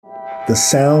The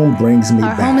sound brings me Our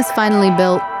back home is finally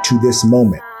built. to this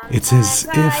moment. It's as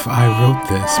if I wrote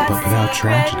this, but without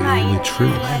tragedy, only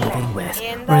truth. Living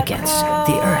with or against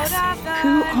the earth.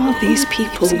 Who are these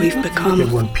people we've become? They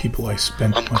weren't people I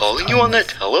spent I'm calling you on that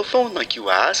telephone like you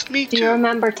asked me to. Do you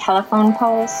remember telephone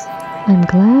poles? I'm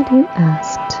glad you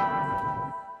asked.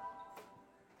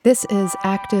 This is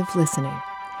Active Listening,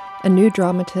 a New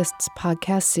Dramatists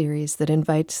podcast series that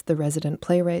invites the resident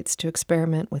playwrights to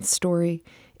experiment with story,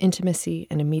 intimacy,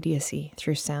 and immediacy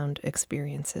through sound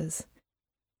experiences.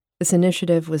 This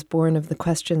initiative was born of the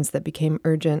questions that became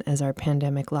urgent as our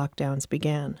pandemic lockdowns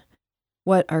began.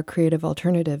 What are creative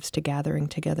alternatives to gathering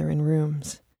together in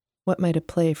rooms? What might a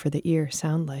play for the ear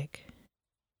sound like?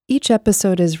 Each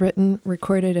episode is written,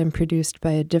 recorded, and produced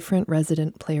by a different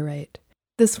resident playwright.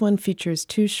 This one features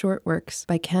 2 short works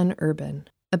by Ken Urban,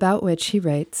 about which he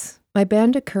writes, "My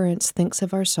band Occurrence thinks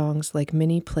of our songs like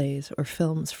mini plays or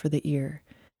films for the ear,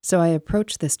 so I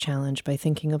approach this challenge by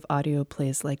thinking of audio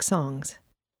plays like songs.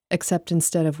 Except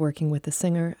instead of working with a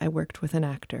singer, I worked with an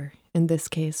actor, in this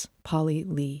case, Polly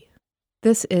Lee."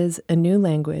 This is A New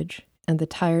Language and The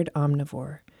Tired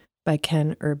Omnivore by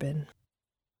Ken Urban.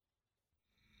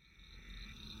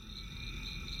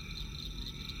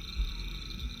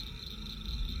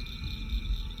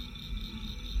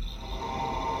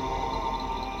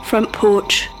 Front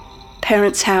porch,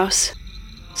 parents' house.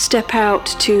 Step out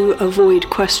to avoid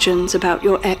questions about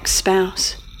your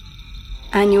ex-spouse.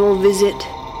 Annual visit,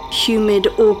 humid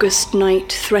August night,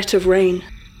 threat of rain.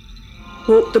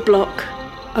 Walk the block,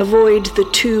 avoid the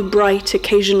too bright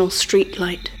occasional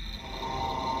streetlight.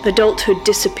 Adulthood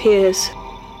disappears,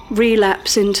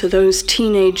 relapse into those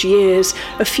teenage years.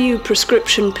 A few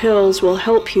prescription pills will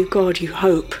help you, God, you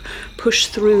hope, push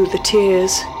through the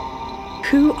tears.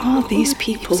 Who are these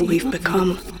people we've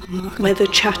become? Weather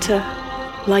chatter,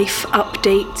 life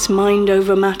updates, mind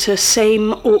over matter,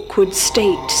 same awkward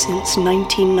state since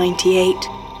 1998.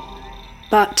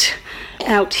 But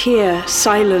out here,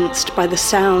 silenced by the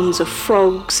sounds of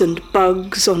frogs and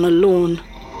bugs on a lawn,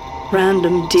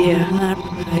 random deer,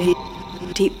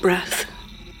 deep breath,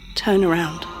 turn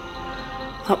around,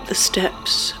 up the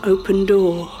steps, open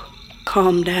door,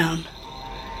 calm down.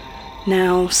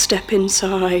 Now step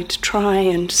inside, try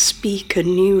and speak a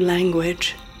new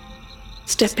language.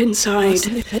 Step inside,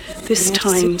 this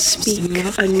time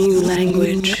speak a new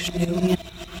language.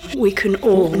 We can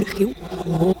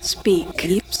all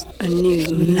speak a new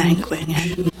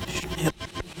language.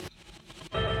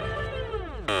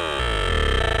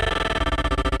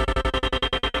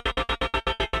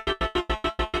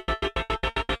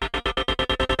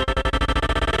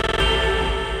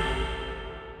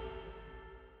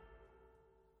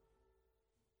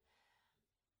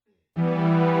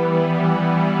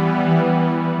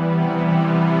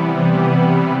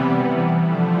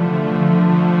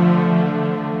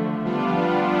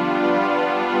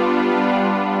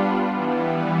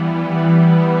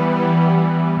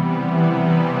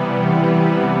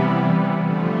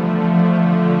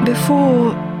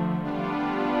 Before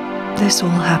this all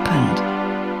happened,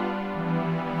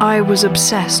 I was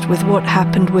obsessed with what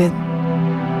happened with...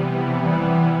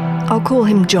 I'll call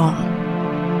him John.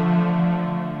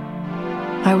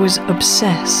 I was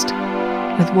obsessed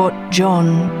with what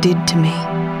John did to me.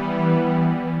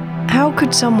 How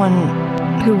could someone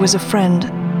who was a friend...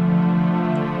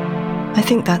 I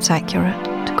think that's accurate,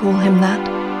 to call him that.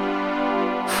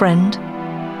 Friend.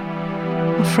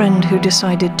 A friend who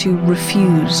decided to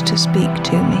refuse to speak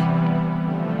to me.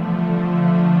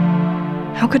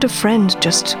 How could a friend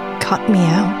just cut me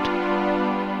out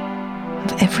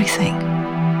of everything?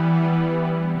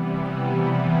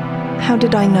 How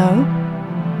did I know?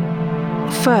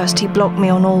 First, he blocked me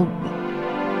on all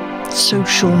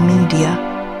social media.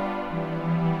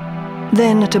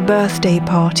 Then, at a birthday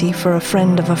party for a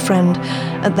friend of a friend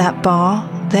at that bar,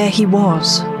 there he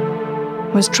was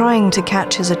trying to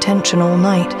catch his attention all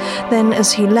night. Then,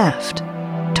 as he left,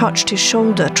 touched his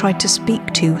shoulder, tried to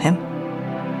speak to him.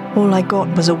 All I got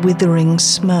was a withering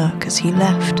smirk as he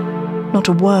left, not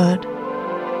a word.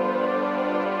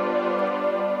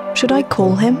 Should I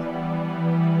call him?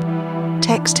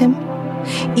 Text him?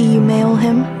 Email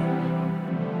him?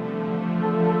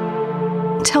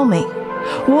 Tell me,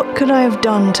 what could I have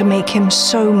done to make him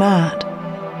so mad?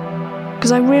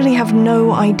 Because I really have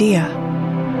no idea.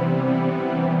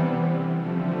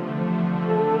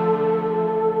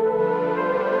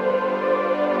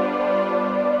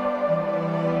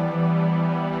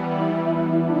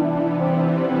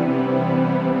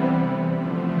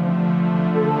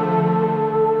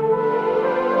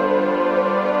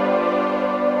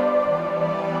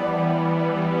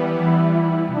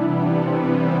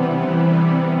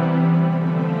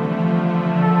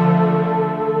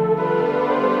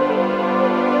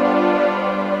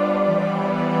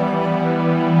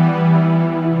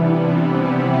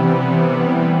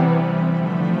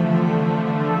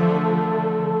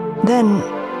 Then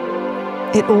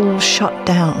it all shut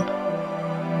down.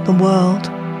 The world.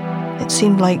 It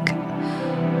seemed like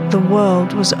the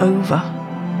world was over.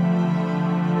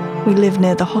 We lived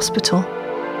near the hospital.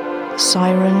 The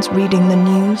sirens reading the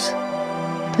news.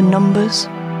 The numbers.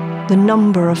 The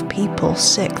number of people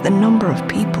sick. The number of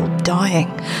people dying.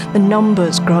 The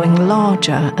numbers growing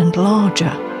larger and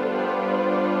larger.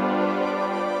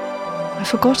 I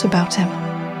forgot about him.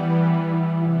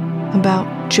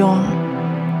 About John.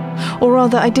 Or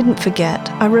rather, I didn't forget.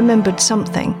 I remembered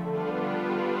something.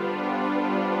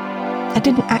 I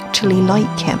didn't actually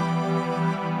like him.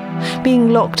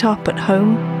 Being locked up at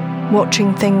home,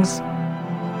 watching things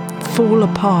fall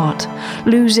apart,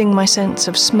 losing my sense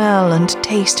of smell and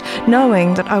taste,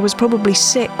 knowing that I was probably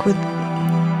sick with...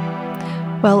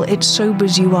 Well, it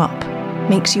sobers you up,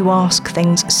 makes you ask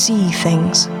things, see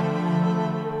things.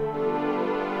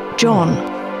 John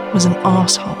was an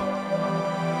arsehole.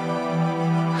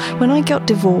 When I got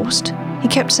divorced, he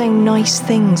kept saying nice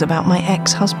things about my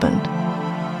ex-husband.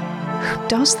 Who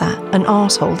does that? An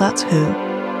arsehole, that's who.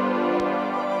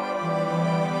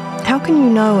 How can you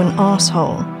know an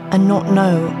arsehole and not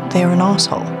know they're an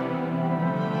arsehole?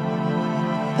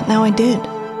 But now I did.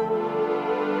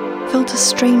 Felt a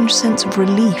strange sense of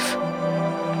relief.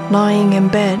 Lying in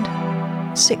bed,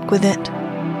 sick with it.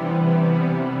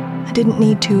 I didn't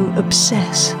need to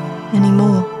obsess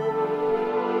anymore.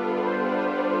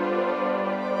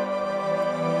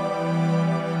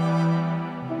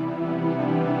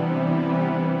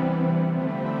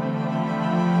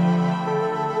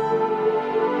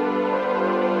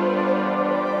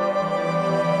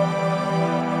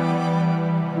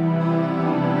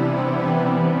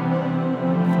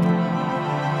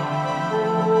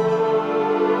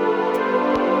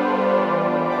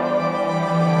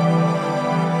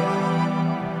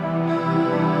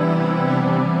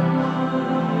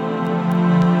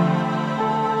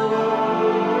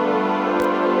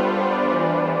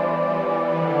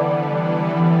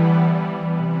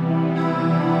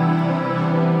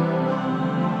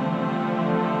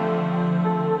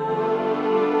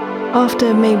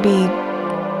 After maybe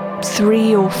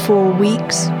 3 or 4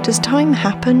 weeks, does time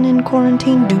happen in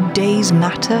quarantine? Do days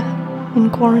matter in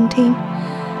quarantine?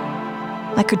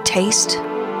 I could taste,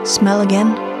 smell again.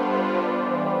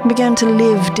 I began to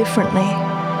live differently.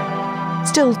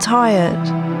 Still tired,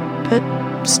 but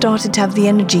started to have the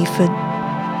energy for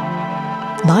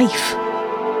life.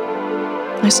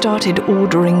 I started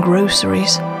ordering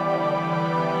groceries.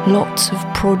 Lots of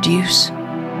produce.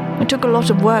 It took a lot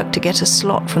of work to get a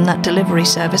slot from that delivery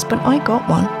service, but I got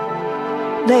one.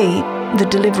 They, the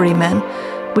delivery men,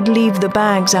 would leave the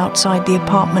bags outside the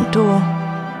apartment door.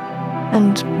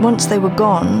 And once they were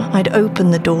gone, I'd open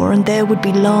the door and there would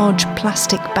be large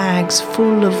plastic bags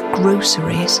full of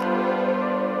groceries.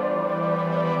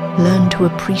 Learn to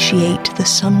appreciate the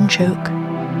sunchoke.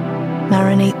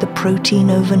 Marinate the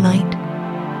protein overnight.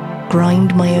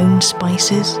 Grind my own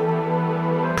spices.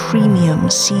 Premium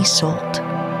sea salt.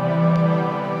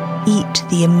 Eat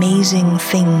the amazing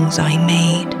things I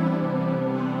made.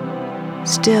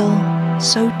 Still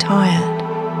so tired,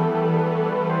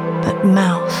 but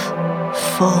mouth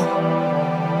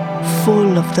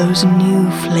full of those new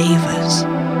flavors.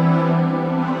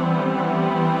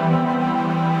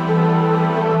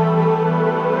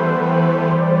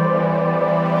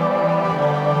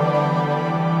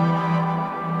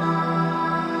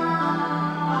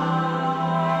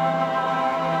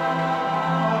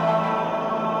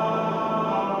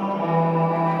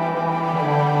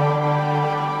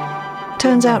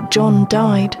 Turns out John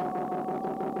died.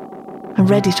 I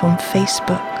read it on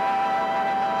Facebook.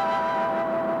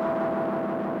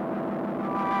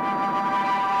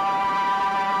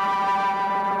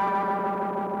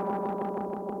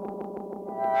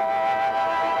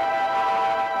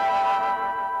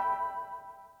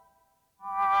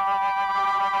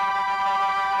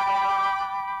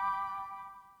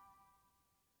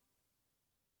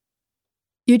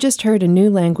 You just heard A New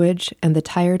Language and The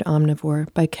Tired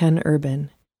Omnivore by Ken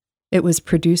Urban. It was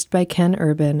produced by Ken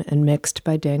Urban and mixed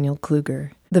by Daniel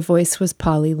Kluger. The voice was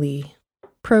Polly Lee.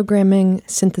 Programming,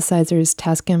 synthesizers,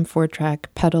 Tascam 4-track,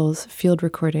 pedals, field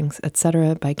recordings,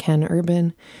 etc. by Ken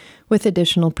Urban, with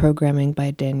additional programming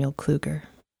by Daniel Kluger.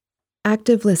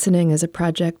 Active Listening is a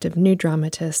project of New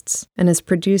Dramatists and is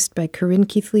produced by Corinne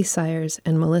Keithley-Sires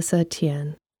and Melissa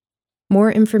Tien. More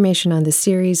information on the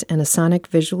series and a sonic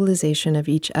visualization of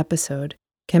each episode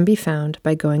can be found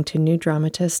by going to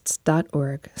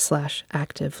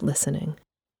newdramatists.org/active listening.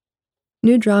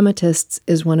 New Dramatists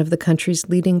is one of the country's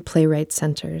leading playwright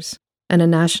centers and a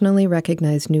nationally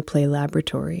recognized new play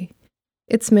laboratory.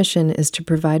 Its mission is to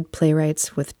provide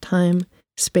playwrights with time,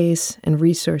 space, and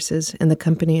resources in the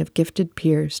company of gifted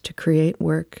peers to create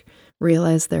work,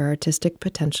 realize their artistic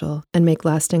potential, and make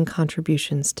lasting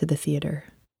contributions to the theater.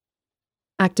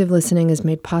 Active listening is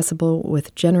made possible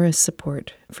with generous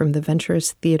support from the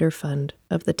Venturous Theater Fund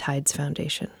of the Tides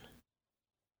Foundation.